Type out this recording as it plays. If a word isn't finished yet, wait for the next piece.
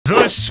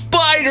The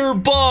Spider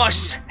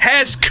Boss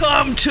has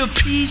come to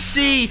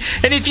PC,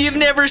 and if you've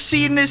never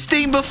seen this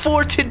thing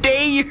before,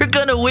 today you're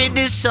gonna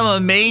witness some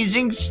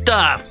amazing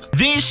stuff.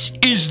 This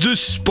is the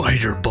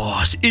Spider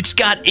Boss. It's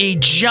got a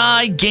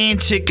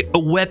gigantic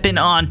weapon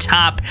on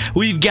top.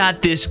 We've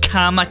got this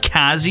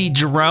kamikaze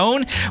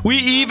drone. We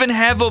even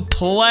have a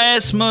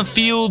plasma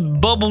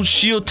field bubble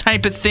shield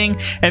type of thing,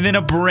 and then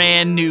a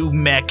brand new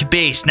mech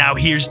base. Now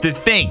here's the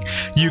thing.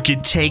 You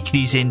can take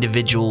these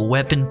individual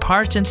weapon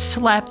parts and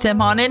slap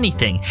them on anything.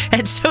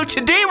 And so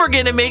today we're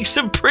gonna make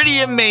some pretty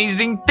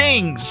amazing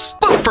things.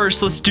 But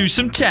first, let's do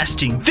some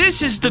testing.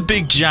 This is the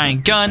big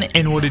giant gun,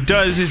 and what it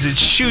does is it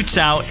shoots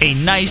out a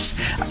nice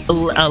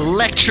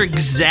electric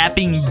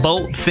zapping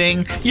bolt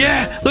thing.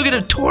 Yeah, look at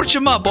it, torch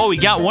him up. Oh, we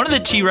got one of the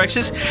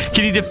T-Rexes.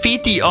 Can he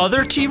defeat the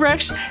other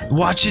T-Rex?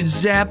 Watch it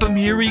zap him.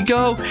 Here we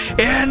go.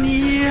 And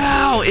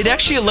yeah, it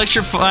actually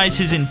electrifies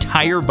his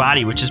entire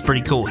body, which is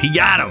pretty cool. He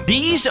got him.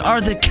 These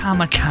are the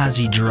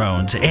kamikaze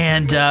drones,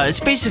 and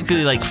it's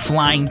basically like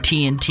flying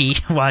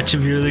TNT. Watch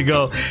them, here they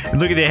go.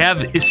 And look at, they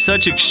have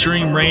such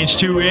extreme range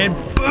too, and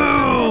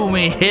boom,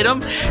 it hit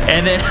them,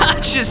 and then I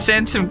just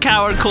sent some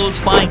coward coals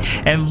flying,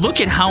 and look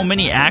at how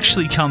many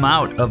actually come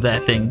out of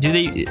that thing. Do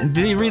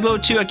they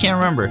reload too? I can't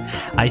remember.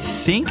 I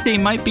think they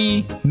might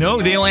be,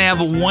 no, they only have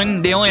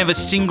a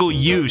single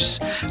use.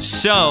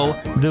 So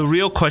the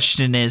real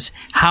question is,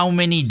 how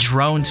many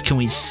drones can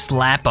we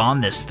slap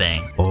on this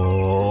thing?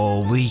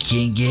 Oh, we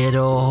can get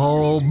a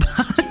whole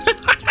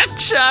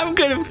I'm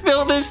gonna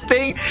fill this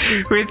thing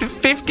with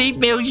 50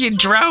 million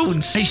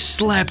drones. I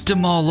slapped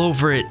them all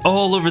over it,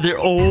 all over there.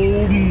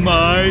 Oh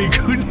my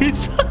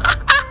goodness.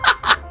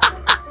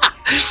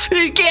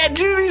 You can't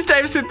do these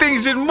types of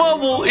things in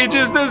mobile. It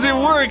just doesn't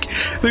work.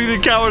 Look at the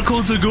coward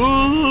coals like,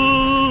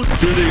 oh.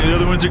 The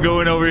other ones are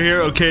going over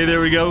here. Okay,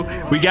 there we go.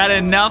 We got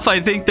enough. I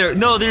think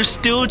they're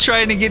still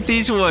trying to get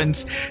these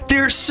ones.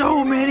 There's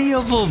so many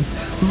of them.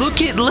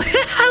 Look at look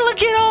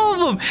at all of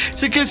them.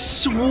 It's like a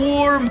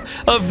swarm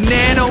of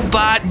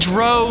nanobot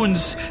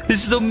drones.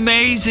 This is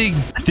amazing.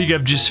 I think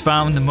I've just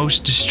found the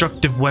most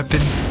destructive weapon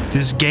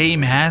this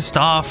game has to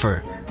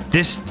offer.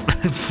 This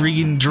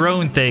freaking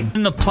drone thing.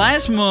 And the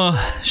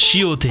plasma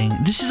shield thing,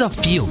 this is a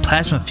field,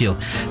 plasma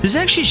field. Does it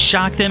actually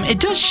shock them?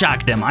 It does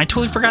shock them. I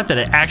totally forgot that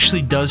it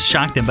actually does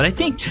shock them, but I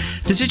think,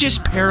 does it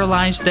just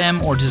paralyze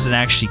them or does it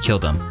actually kill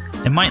them?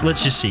 It might,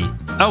 let's just see.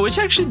 Oh, it's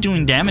actually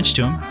doing damage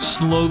to him,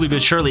 slowly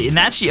but surely. And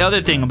that's the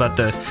other thing about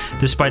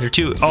the spider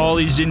too. All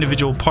these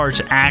individual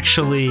parts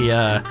actually,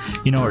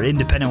 you know, are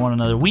independent of one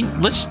another.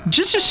 Let's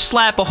just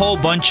slap a whole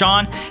bunch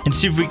on and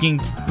see if we can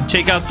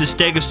take out the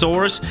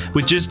Stegosaurus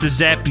with just the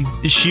zappy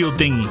shield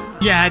thingy.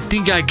 Yeah, I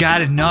think I got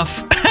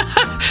enough.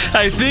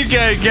 I think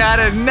I got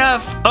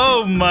enough.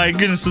 Oh my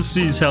goodness, let's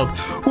see his health.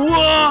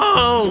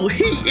 Whoa,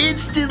 he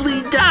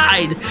instantly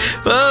died.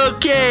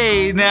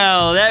 Okay,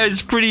 now that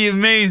was pretty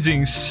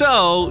amazing.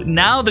 So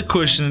now the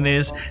question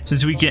is,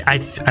 since we can,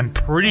 I'm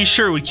pretty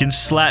sure we can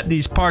slap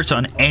these parts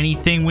on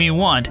anything we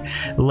want.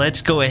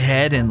 Let's go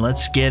ahead and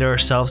let's get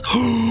ourselves.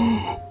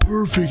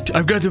 Perfect.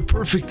 I've got the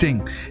perfect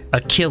thing.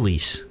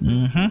 Achilles.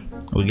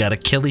 We got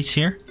Achilles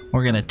here.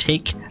 We're gonna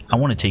take, I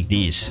want to take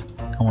these.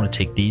 I want to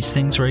take these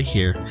things right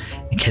here.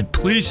 And can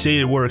please say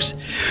it works.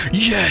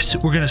 Yes,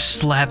 we're gonna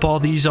slap all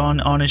these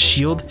on a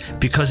shield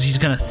because he's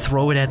gonna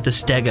throw it at the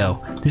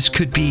Stego. This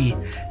could be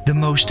the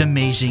most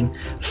amazing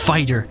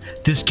fighter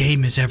this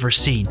game has ever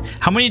seen.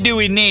 How many do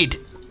we need?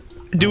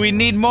 Do we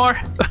need more?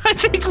 I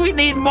think we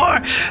need more.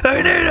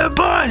 I need a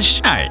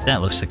bunch. All right,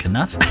 that looks like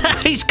enough.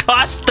 He's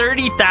cost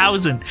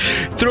 30,000.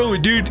 Throw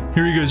it, dude.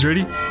 Here he goes.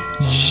 Ready?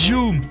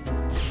 Zoom.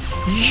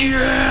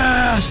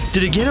 Yes.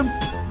 Did it get him?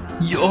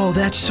 Oh,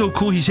 that's so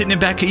cool. He's hitting it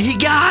back. He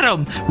got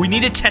him. We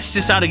need to test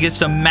this out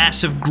against a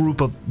massive group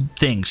of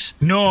things.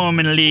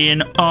 Normally,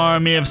 an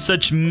army of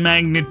such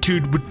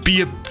magnitude would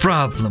be a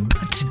problem,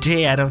 but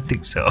today I don't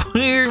think so.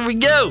 Here we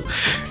go.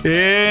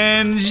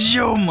 And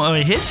zoom.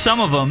 I hit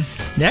some of them.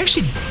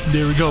 Actually,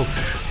 there we go.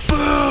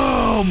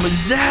 Boom!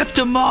 Zapped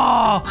them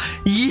all!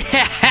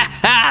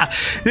 Yeah!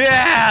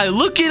 Yeah!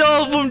 Look at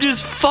all of them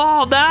just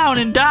fall down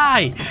and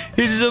die!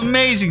 This is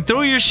amazing!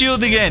 Throw your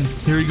shield again!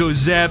 Here we go,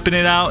 zapping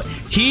it out.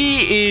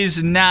 He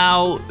is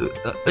now...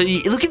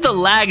 look at the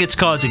lag it's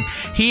causing.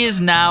 He is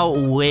now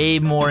way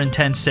more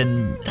intense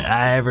than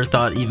I ever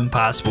thought even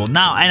possible.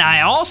 Now, and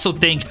I also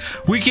think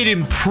we could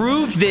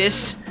improve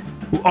this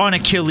on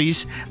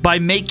Achilles by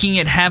making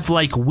it have,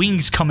 like,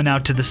 wings coming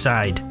out to the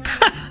side.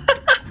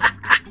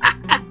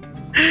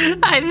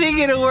 I think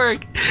it'll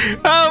work.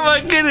 Oh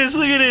my goodness,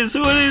 look at this.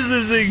 What is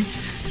this thing?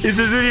 It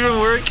doesn't even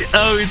work.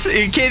 Oh,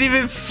 it can't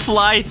even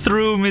fly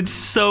through him. It's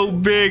so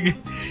big.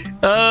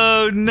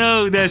 Oh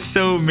no, that's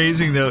so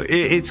amazing though.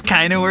 It's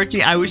kind of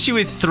working. I wish you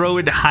would throw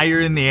it higher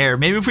in the air.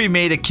 Maybe if we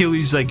made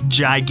Achilles like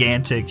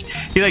gigantic.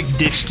 He like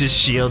ditched his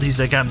shield. He's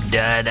like, I'm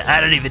done. I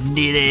don't even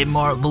need it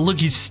anymore. But look,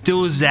 he's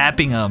still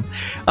zapping him.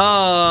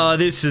 Oh,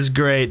 this is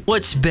great.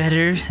 What's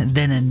better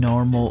than a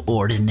normal,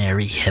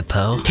 ordinary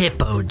hippo?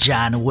 Hippo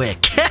John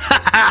Wick.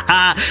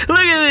 Look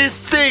at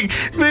this thing.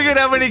 Look at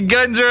how many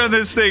guns are on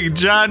this thing.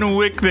 John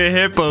Wick the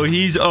hippo.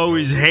 He's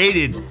always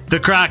hated the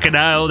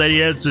crocodile that he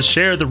has to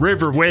share the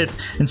river with.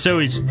 And so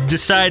he's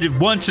decided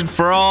once and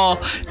for all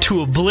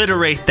to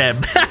obliterate them.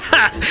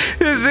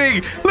 This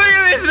thing. Look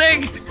at this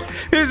thing.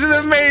 This is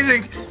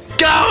amazing.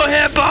 Go,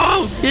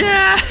 hippo!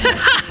 Yeah!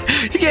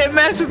 You can't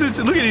mess with this.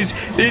 Look at these.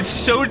 It's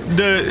so...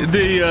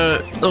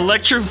 The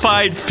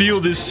electrified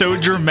field is so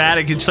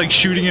dramatic. It's like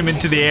shooting him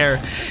into the air.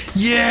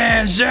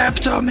 Yeah!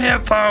 Zapped him,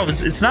 hippo!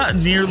 It's not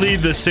nearly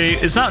the same...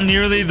 It's not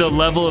nearly the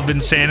level of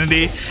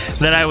insanity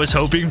that I was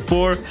hoping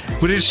for.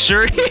 But it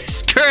sure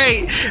is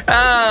great!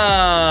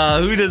 Ah!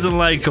 Who doesn't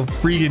like a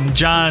freaking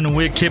John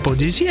Wick hippo?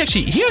 Did he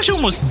actually... He actually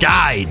almost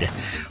died.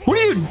 What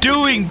are you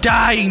doing,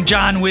 dying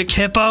John Wick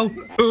hippo?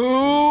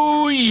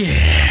 Oh,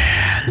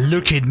 yeah.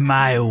 Look at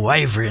my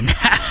wyvern.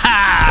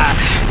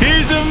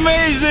 He's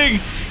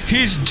amazing.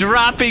 He's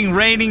dropping,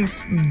 raining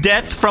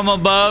death from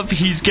above.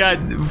 He's got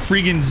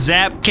freaking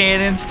zap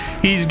cannons.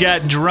 He's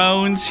got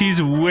drones.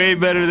 He's way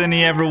better than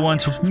he ever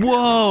once was.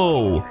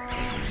 Whoa.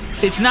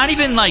 It's not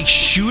even like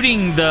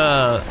shooting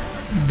the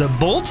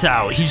bolts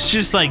out. He's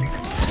just like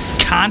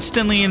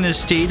constantly in this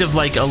state of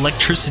like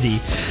electricity.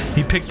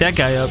 He picked that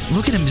guy up.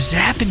 Look at him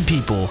zapping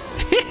people.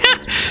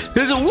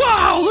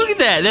 Wow, look at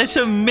that. That's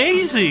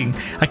amazing.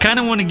 I kind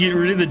of want to get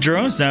rid of the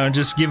drones now and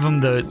just give them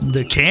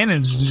the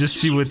cannons and just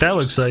see what that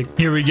looks like.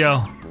 Here we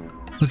go.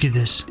 Look at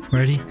this.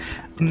 Ready?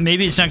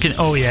 Maybe it's not gonna...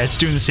 Oh yeah, it's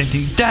doing the same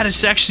thing. That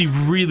is actually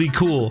really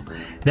cool.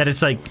 That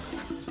it's like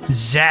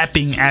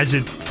zapping as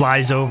it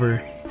flies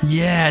over.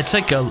 Yeah, it's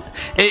like a...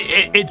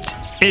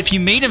 If you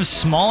made them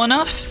small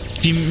enough,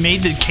 if you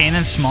made the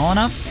cannon small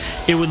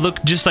enough, it would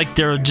look just like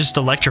they're just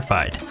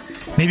electrified.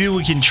 Maybe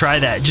we can try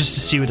that just to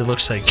see what it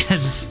looks like.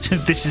 This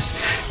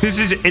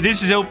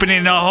is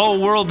opening a whole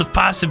world of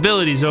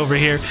possibilities over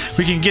here.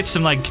 We can get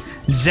some like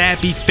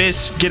zappy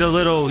fists, get a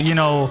little, you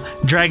know,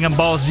 Dragon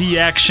Ball Z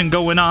action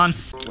going on.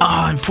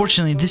 Oh,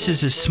 unfortunately, this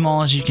is as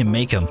small as you can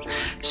make them.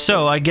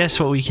 So I guess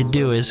what we could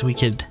do is we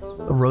could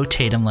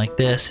rotate them like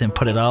this and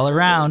put it all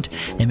around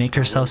and make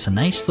ourselves a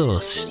nice little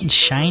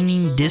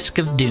shining disc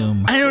of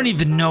doom. I don't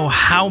even know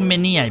how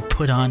many I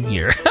put on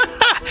here.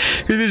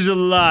 There's a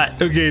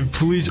lot. Okay,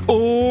 please.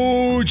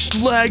 Oh, it's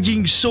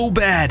lagging so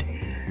bad.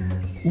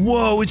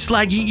 Whoa, it's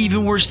lagging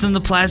even worse than the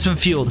plasma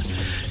field.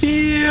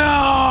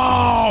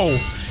 Yo!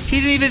 He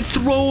didn't even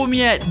throw him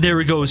yet.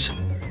 There it goes.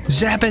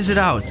 Zap as it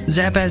out.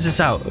 Zap as it's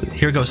out.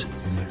 Here it goes.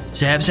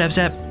 Zap, zap,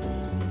 zap.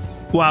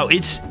 Wow,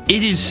 it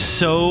is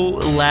so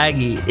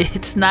laggy.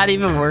 It's not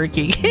even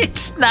working.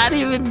 It's not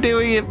even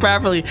doing it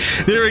properly.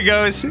 There it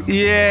goes.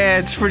 Yeah,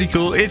 it's pretty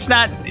cool. It's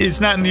not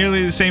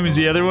nearly the same as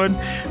the other one,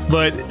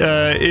 but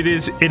it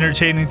is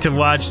entertaining to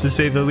watch, to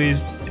say the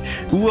least.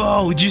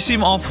 Whoa, did you see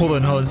him all?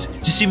 Hold on. Did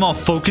you see him all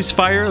focus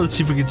fire? Let's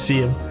see if we can see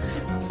him.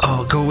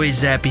 Oh, go away,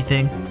 zappy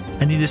thing.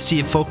 I need to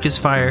see a focus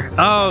fire.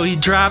 Oh, he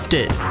dropped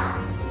it.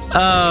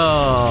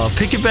 Oh,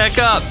 pick it back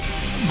up.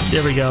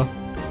 There we go.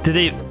 Did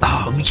they?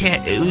 Oh,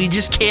 we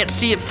just can't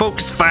see it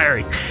focus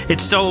firing.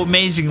 It's so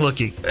amazing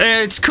looking.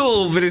 It's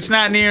cool, but it's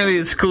not nearly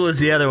as cool as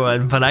the other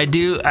one. But I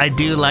do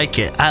like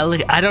it.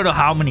 I don't know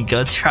how many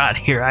guns are on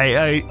here.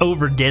 I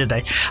overdid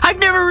it. I've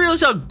never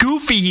realized how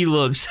goofy he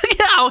looks. Look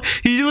at how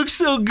he looks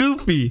so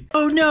goofy.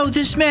 Oh no,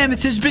 this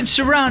mammoth has been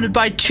surrounded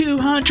by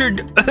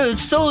 200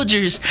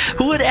 soldiers.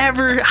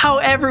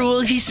 However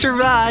will he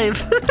survive?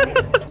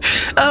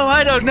 Oh,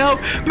 I don't know.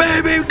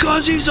 Maybe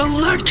because he's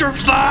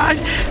electrified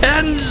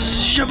and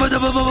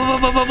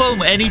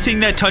anything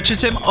that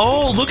touches him.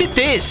 Oh, look at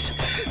this.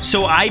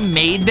 So I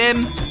made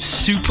them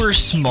super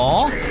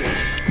small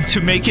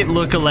to make it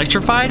look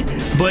electrified,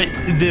 but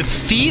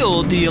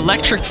the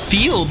electric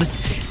field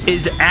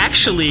is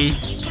actually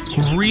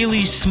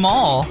really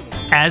small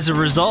as a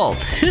result.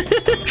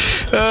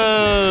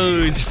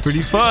 Oh, it's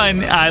pretty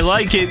fun. I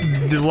like it.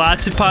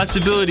 Lots of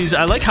possibilities.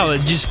 I like how he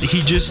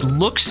just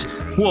looks.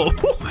 Whoa,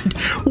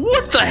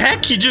 what the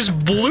heck? He just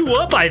blew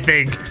up, I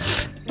think.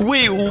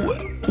 Wait,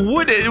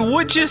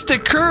 what just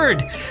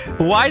occurred?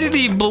 Why did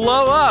he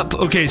blow up?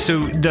 Okay, so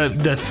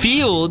the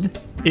field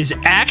is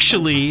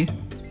actually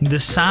the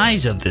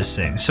size of this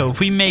thing. So if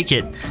we make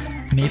them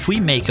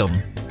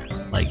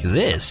like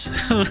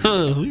this,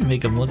 we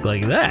make them look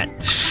like that,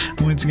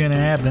 what's gonna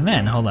happen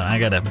then? Hold on, I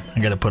gotta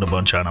put a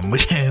bunch on them. We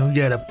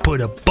gotta put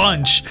a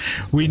bunch.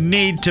 We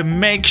need to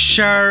make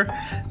sure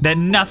that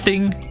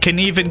nothing can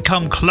even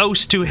come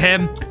close to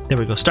him. There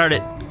we go, start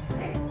it.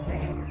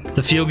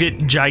 The field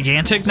get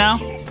gigantic now?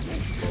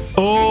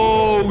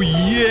 Oh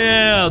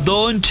yeah,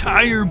 the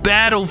entire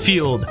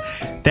battlefield.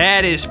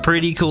 That is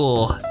pretty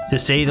cool, to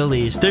say the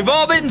least. They've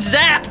all been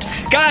zapped!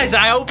 Guys,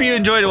 I hope you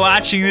enjoyed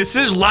watching this.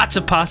 There's lots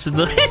of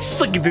possibilities.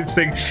 Look at this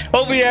thing.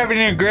 Hope you're having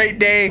a great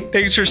day.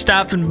 Thanks for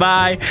stopping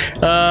by.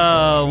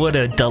 What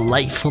a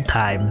delightful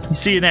time.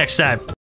 See you next time.